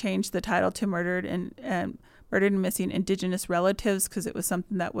to change the title to Murdered and Missing Indigenous Relatives, because it was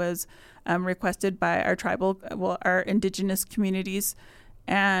something that was requested by our Indigenous communities.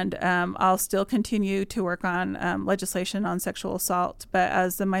 And I'll still continue to work on legislation on sexual assault. But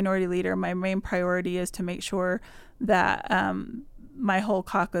as the minority leader, my main priority is to make sure that my whole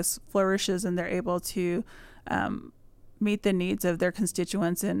caucus flourishes and they're able to meet the needs of their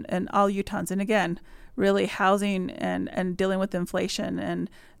constituents and all Utahns. And again, really housing and dealing with inflation. And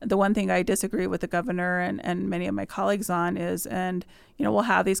the one thing I disagree with the governor and many of my colleagues on is, and we'll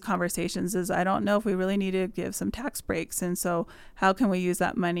have these conversations, is I don't know if we really need to give some tax breaks. And so how can we use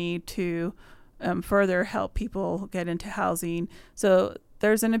that money to further help people get into housing? So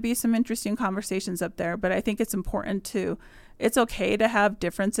there's going to be some interesting conversations up there, but I think it's okay to have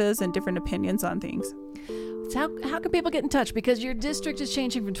differences and different opinions on things. So how can people get in touch? Because your district is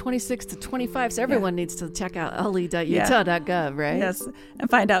changing from 26 to 25, so everyone needs to check out le.utah.gov, right? Yes, and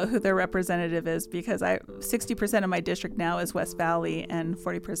find out who their representative is, because 60% of my district now is West Valley and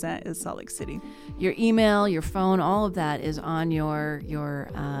 40% is Salt Lake City. Your email, your phone, all of that is on your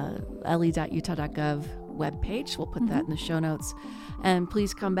le.utah.gov webpage. We'll put that in the show notes. And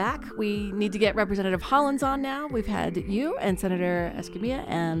please come back. We need to get Representative Hollins on now. We've had you and Senator Escamilla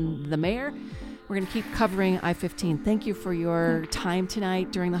and the mayor. We're going to keep covering I-15. Thank you for your time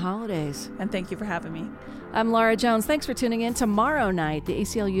tonight during the holidays. And thank you for having me. I'm Laura Jones. Thanks for tuning in. Tomorrow night, the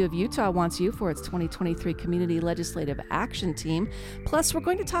ACLU of Utah wants you for its 2023 Community Legislative Action Team. Plus, we're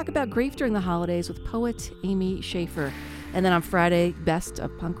going to talk about grief during the holidays with poet Amy Schaefer. And then on Friday, Best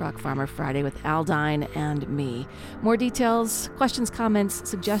of Punk Rock Farmer Friday with Aldine and me. More details, questions, comments,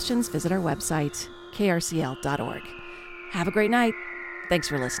 suggestions, visit our website, krcl.org. Have a great night. Thanks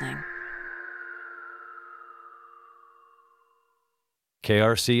for listening.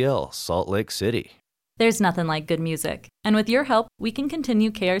 KRCL, Salt Lake City. There's nothing like good music. And with your help, we can continue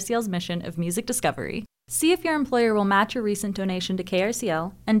KRCL's mission of music discovery. See if your employer will match your recent donation to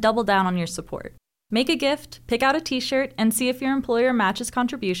KRCL and double down on your support. Make a gift, pick out a t-shirt, and see if your employer matches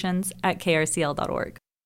contributions at krcl.org.